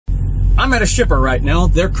I'm at a shipper right now.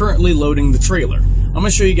 They're currently loading the trailer. I'm going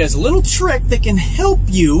to show you guys a little trick that can help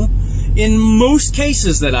you in most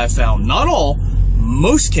cases that I found. Not all,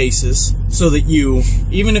 most cases, so that you,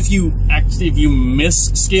 even if you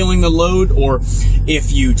miss scaling the load, or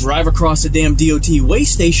if you drive across a damn DOT weigh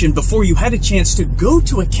station before you had a chance to go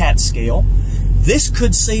to a cat scale, this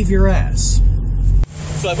could save your ass.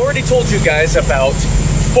 So I've already told you guys about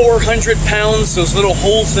 400 pounds, those little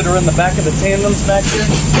holes that are in the back of the Tandems back here.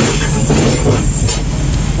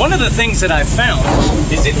 One of the things that I've found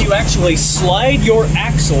is if you actually slide your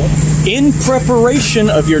axle in preparation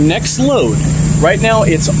of your next load, right now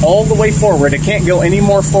it's all the way forward, it can't go any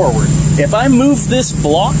more forward. If I move this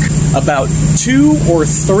block about 2 or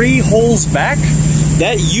 3 holes back,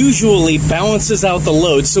 that usually balances out the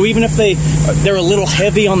load. So even if they're a little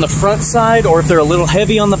heavy on the front side, or if they're a little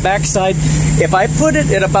heavy on the back side, if I put it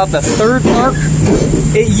at about the 3rd mark,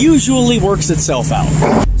 it usually works itself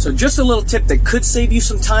out. So just a little tip that could save you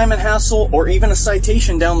some time and hassle, or even a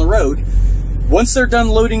citation down the road. Once they're done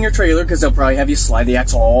loading your trailer, because they'll probably have you slide the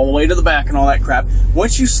axle all the way to the back and all that crap,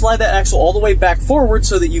 once you slide that axle all the way back forward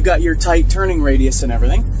so that you got your tight turning radius and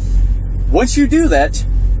everything, once you do that,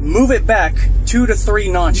 move it back 2 to 3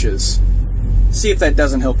 notches. See if that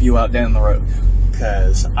doesn't help you out down the road.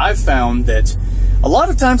 Because I've found that a lot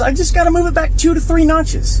of times I just got to move it back 2 to 3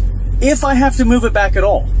 notches. If I have to move it back at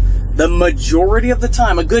all. The majority of the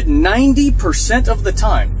time, a good 90% of the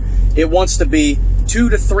time, it wants to be 2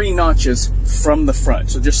 to 3 notches from the front.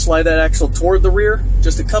 So just slide that axle toward the rear,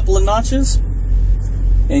 just a couple of notches,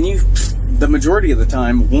 and you, the majority of the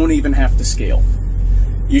time, won't even have to scale.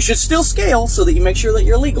 You should still scale so that you make sure that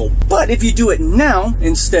you're legal. But if you do it now,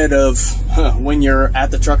 instead of when you're at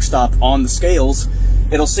the truck stop on the scales,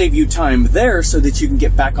 it'll save you time there so that you can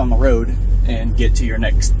get back on the road and get to your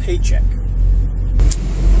next paycheck.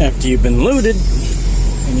 After you've been loaded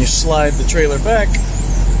and you slide the trailer back,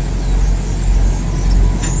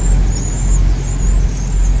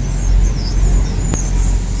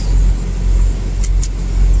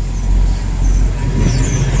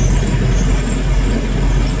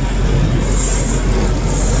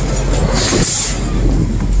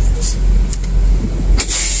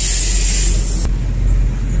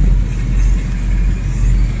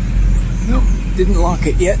 didn't lock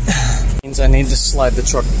it yet. Means I need to slide the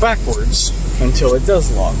truck backwards until it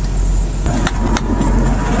does lock.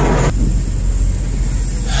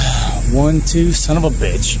 1, 2, son of a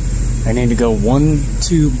bitch. I need to go 1,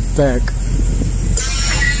 2 back.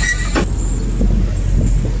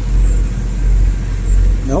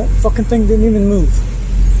 No, fucking thing didn't even move.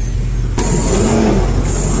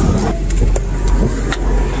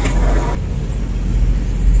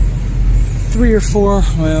 Three or 4,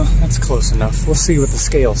 well, that's close enough. We'll see what the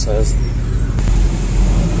scale says.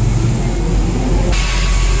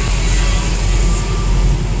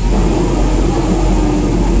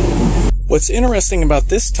 What's interesting about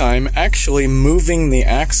this time, actually moving the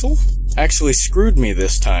axle actually screwed me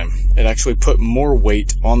this time. It actually put more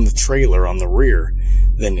weight on the trailer on the rear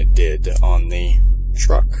than it did on the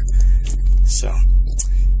truck. So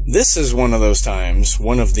this is one of those times,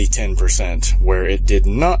 one of the 10%, where it did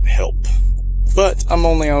not help. But I'm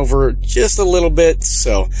only over just a little bit,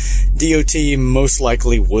 so DOT most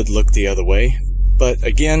likely would look the other way. But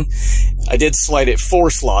again, I did slide it 4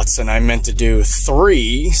 slots and I meant to do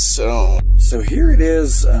 3, so here it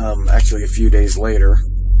is, actually a few days later,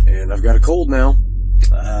 and I've got a cold now.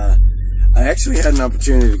 I actually had an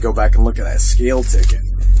opportunity to go back and look at that scale ticket,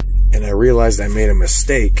 and I realized I made a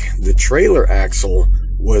mistake. The trailer axle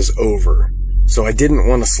was over. So I didn't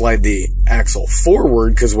want to slide the axle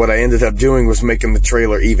forward, because what I ended up doing was making the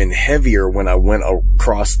trailer even heavier when I went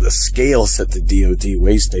across the scales at the DOT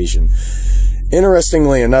weigh station.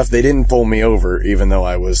 Interestingly enough, they didn't pull me over, even though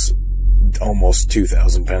I was almost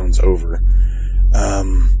 2,000 pounds over.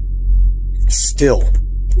 Still,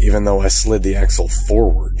 even though I slid the axle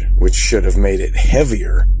forward, which should have made it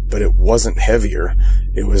heavier, but it wasn't heavier.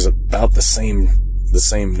 It was about the same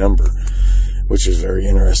number, which is very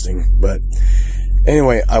interesting. But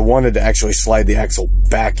anyway, I wanted to actually slide the axle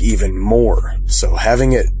back even more. So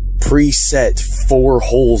having it preset 4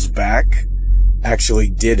 holes back actually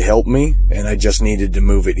did help me, and I just needed to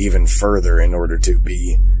move it even further in order to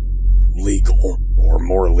be legal, or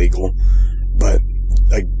more legal. But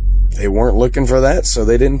they weren't looking for that, so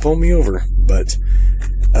they didn't pull me over. But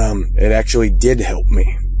it actually did help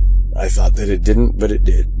me. I thought that it didn't, but it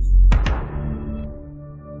did.